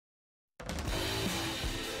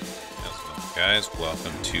Guys,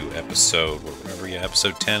 welcome to episode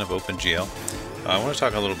 10 of OpenGL. I want to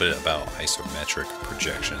talk a little bit about isometric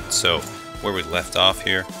projection. So where we left off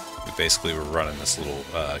here, we basically were running this little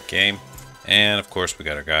game, and of course we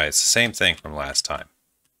got our guys, same thing from last time,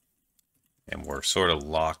 and we're sort of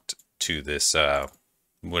locked to this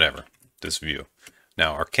this view.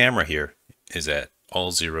 Now our camera here is at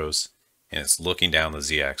all zeros, and it's looking down the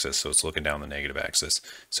z-axis, so it's looking down the negative axis.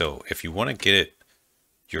 So if you want to get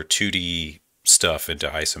your 2D stuff into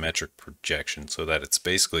isometric projection so that it's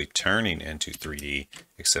basically turning into 3D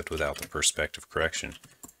except without the perspective correction,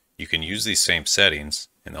 you can use these same settings,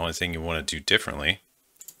 and the only thing you want to do differently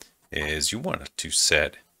is you want to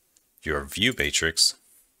set your view matrix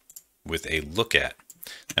with a lookAt.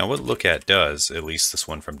 Now what lookAt does, at least this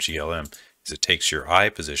one from GLM, is it takes your eye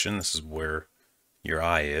position, this is where your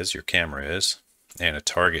eye is, your camera is, and a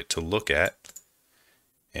target to look at,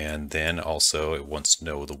 and then also it wants to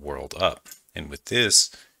know the world up. And with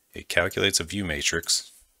this, it calculates a view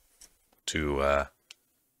matrix to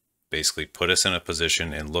basically put us in a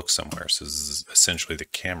position and look somewhere. So this is essentially the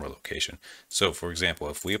camera location. So for example,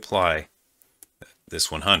 if we apply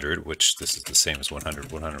this 100, which this is the same as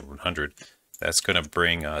 100, 100, 100, that's going to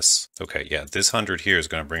bring us, okay, yeah, this 100 here is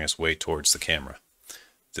going to bring us way towards the camera.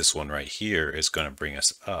 This one right here is going to bring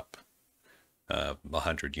us up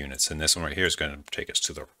 100 units, and this one right here is going to take us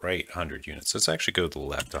to the right 100 units. So let's actually go to the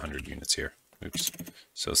left 100 units here. Oops.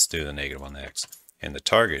 So let's do the negative on the x. And the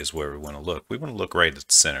target is where we want to look. We want to look right at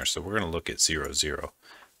the center, so we're going to look at 0, 0.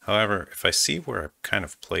 However, if I see where I kind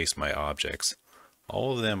of place my objects,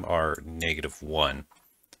 all of them are -1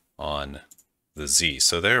 on the z,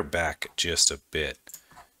 so they're back just a bit.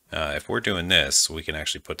 If we're doing this, we can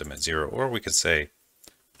actually put them at 0, or we could say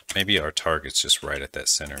maybe our target's just right at that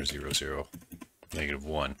center, 0, 0,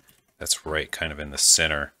 -1. That's right kind of in the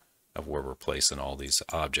center of where we're placing all these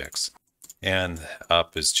objects. And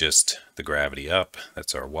up is just the gravity up.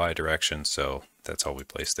 That's our y direction, so that's all we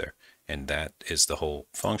place there. And that is the whole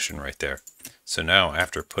function right there. So now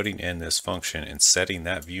after putting in this function and setting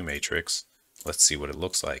that view matrix, let's see what it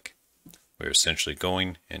looks like. We're essentially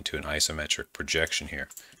going into an isometric projection here.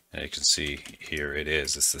 And you can see here it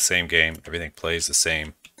is. It's the same game. Everything plays the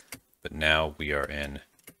same. But now we are in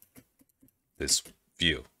this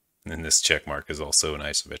view. And then this check mark is also an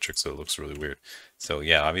isometric, so it looks really weird. So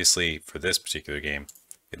yeah, obviously for this particular game,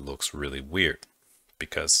 it looks really weird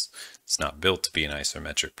because it's not built to be an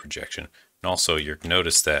isometric projection. And also you'll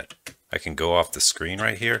notice that I can go off the screen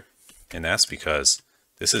right here, and that's because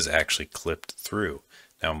this is actually clipped through.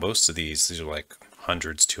 Now most of these are like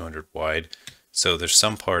hundreds, 200 wide. So there's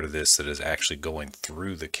some part of this that is actually going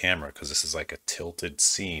through the camera because this is like a tilted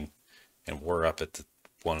scene, and we're up at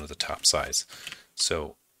one of the top sides.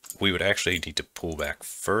 So we would actually need to pull back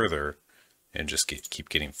further and just keep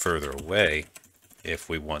getting further away if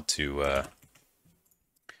we want to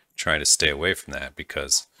try to stay away from that,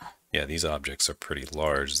 because yeah, these objects are pretty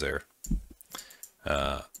large. They're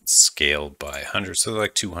scaled by hundreds, so they're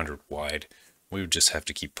like 200 wide. We would just have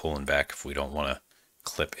to keep pulling back if we don't want to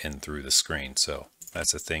clip in through the screen. So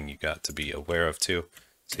that's a thing you got to be aware of too.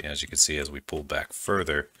 See, as you can see, as we pull back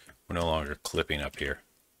further, we're no longer clipping up here.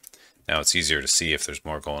 Now it's easier to see if there's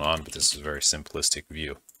more going on, but this is a very simplistic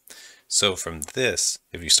view. So from this,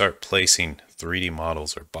 if you start placing 3D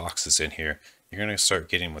models or boxes in here, you're going to start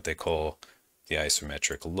getting what they call the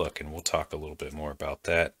isometric look, and we'll talk a little bit more about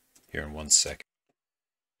that here in 1 second.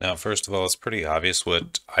 Now, first of all, it's pretty obvious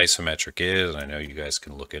what isometric is. I know you guys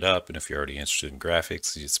can look it up, and if you're already interested in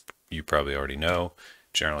graphics, you probably already know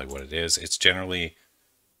generally what it is. It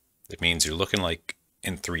means you're looking like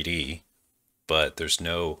in 3D, but there's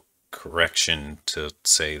no correction to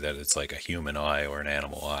say that it's like a human eye or an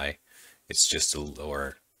animal eye. It's just a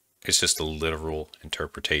literal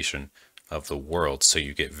interpretation of the world, so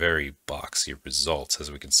you get very boxy results, as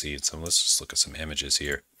we can see in some. Let's just look at some images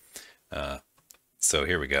here. So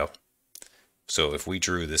here we go. So if we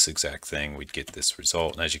drew this exact thing, we'd get this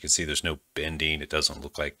result, and as you can see, there's no bending. It doesn't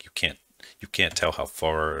look like you can't tell how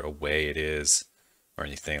far away it is or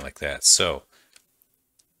anything like that. So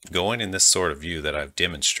going in this sort of view that I've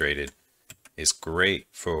demonstrated is great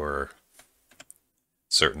for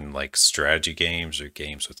certain like strategy games or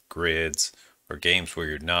games with grids or games where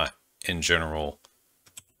you're not in general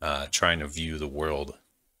trying to view the world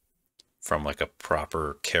from like a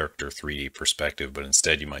proper character 3D perspective, but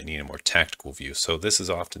instead you might need a more tactical view. So this is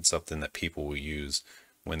often something that people will use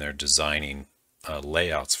when they're designing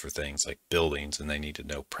layouts for things like buildings, and they need to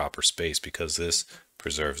know proper space because this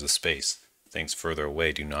preserves the space. Things further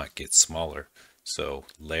away do not get smaller. So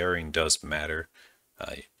layering does matter.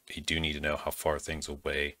 You do need to know how far things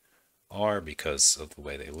away are because of the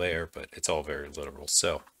way they layer, but it's all very literal.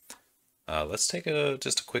 So let's take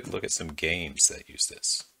just a quick look at some games that use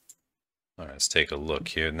this. All right, let's take a look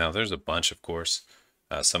here. Now there's a bunch, of course.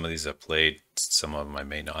 Some of these I've played, some of them I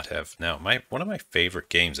may not have. Now, one of my favorite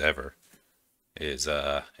games ever is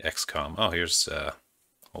XCOM. Oh, here's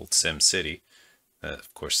old Sim City.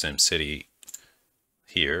 Of course, Sim City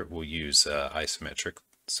here will use some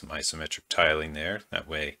isometric tiling there. That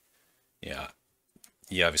way, yeah,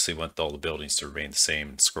 you obviously want all the buildings to remain the same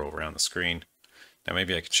and scroll around the screen. Now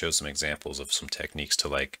maybe I could show some examples of some techniques to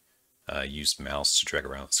like use mouse to drag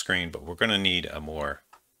around the screen, but we're going to need a more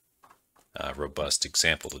robust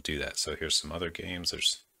example to do that. So here's some other games.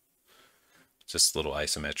 There's just little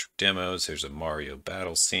isometric demos. Here's a Mario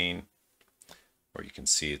battle scene where you can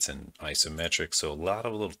see it's in isometric. So a lot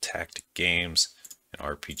of little tactic games and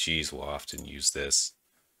RPGs will often use this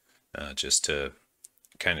just to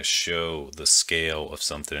kind of show the scale of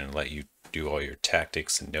something and let you do all your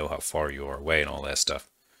tactics and know how far you are away and all that stuff.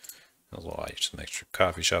 There's a little isometric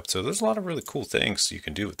coffee shop. So there's a lot of really cool things you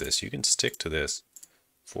can do with this. You can stick to this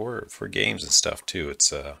for games and stuff too.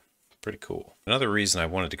 It's pretty cool. Another reason I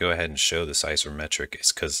wanted to go ahead and show this isometric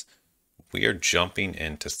is because we are jumping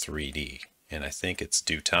into 3D, and I think it's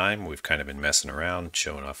due time. We've kind of been messing around,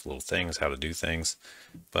 showing off little things, how to do things,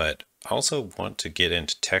 but I also want to get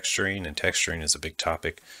into texturing, and texturing is a big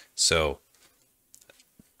topic. So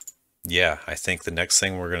yeah, I think the next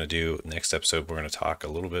thing we're going to do, next episode, we're going to talk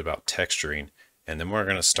a little bit about texturing, and then we're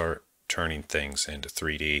going to start turning things into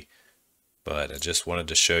 3D. But I just wanted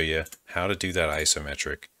to show you how to do that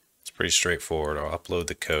isometric. It's pretty straightforward. I'll upload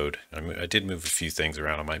the code. I did move a few things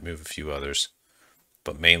around. I might move a few others,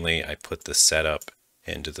 but mainly I put the setup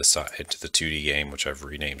into the 2D game, which I've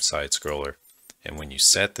renamed Side Scroller. And when you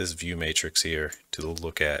set this view matrix here to the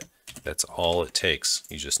lookAt, that's all it takes.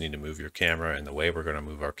 You just need to move your camera, and the way we're going to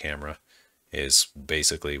move our camera is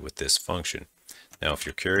basically with this function. Now, if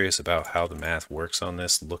you're curious about how the math works on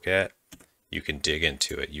this lookAt, you can dig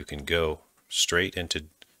into it. You can go straight into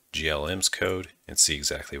GLM's code and see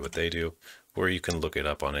exactly what they do, or you can look it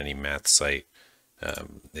up on any math site.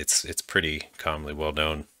 It's pretty commonly well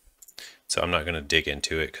known, so I'm not going to dig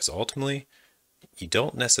into it because ultimately you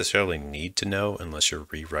don't necessarily need to know unless you're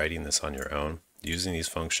rewriting this on your own, using these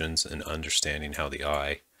functions and understanding how the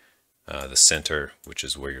eye, the center, which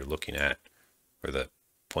is where you're looking at, or the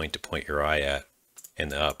point to point your eye at,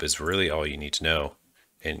 and the up is really all you need to know,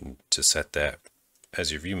 and to set that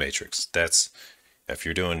as your view matrix. That's if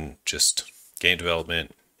you're doing just game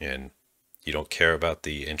development and you don't care about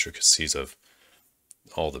the intricacies of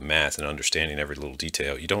all the math and understanding every little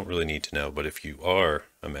detail, you don't really need to know. But if you are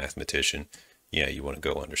a mathematician, yeah, you want to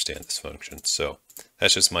go understand this function. So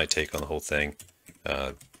that's just my take on the whole thing.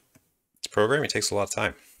 Programming takes a lot of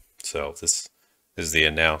time. So this is the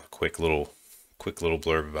end now. Quick little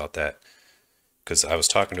blurb about that, because I was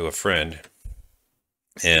talking to a friend,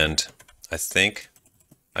 and I think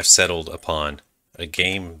I've settled upon a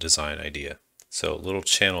game design idea. So a little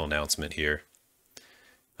channel announcement here.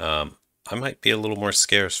 I might be a little more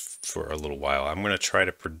scarce for a little while. I'm going to try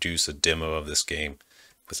to produce a demo of this game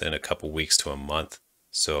within a couple weeks to a month.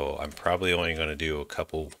 So I'm probably only going to do a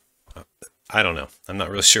couple, I don't know. I'm not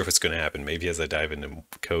really sure what's going to happen. Maybe as I dive into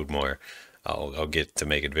code more, I'll get to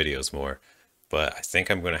making videos more. But I think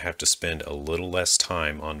I'm going to have to spend a little less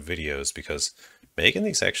time on videos, because making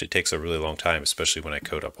these actually takes a really long time, especially when I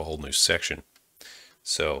code up a whole new section.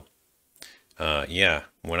 So yeah,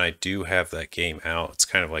 when I do have that game out, it's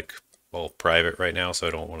kind of like all private right now, so I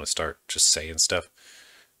don't want to start just saying stuff.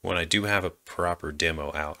 When I do have a proper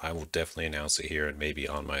demo out, I will definitely announce it here and maybe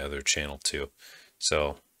on my other channel too.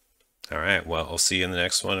 So, all right, well, I'll see you in the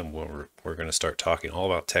next one, and we're going to start talking all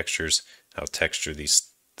about textures, how to texture these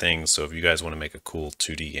things. So if you guys want to make a cool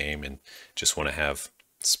 2D game and just want to have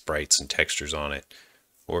sprites and textures on it,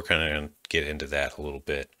 we're kind of going to get into that a little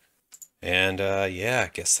bit. And yeah,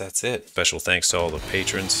 I guess that's it. Special thanks to all the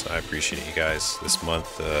patrons. I appreciate you guys this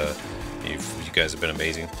month. You guys have been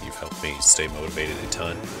amazing. You've helped me stay motivated a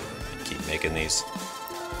ton and keep making these.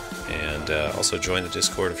 And also join the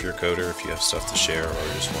Discord if you're a coder, if you have stuff to share or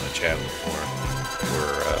just want to chat more.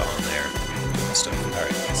 We're on there doing stuff. All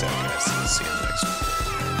right, peace out, guys. See you in the next one.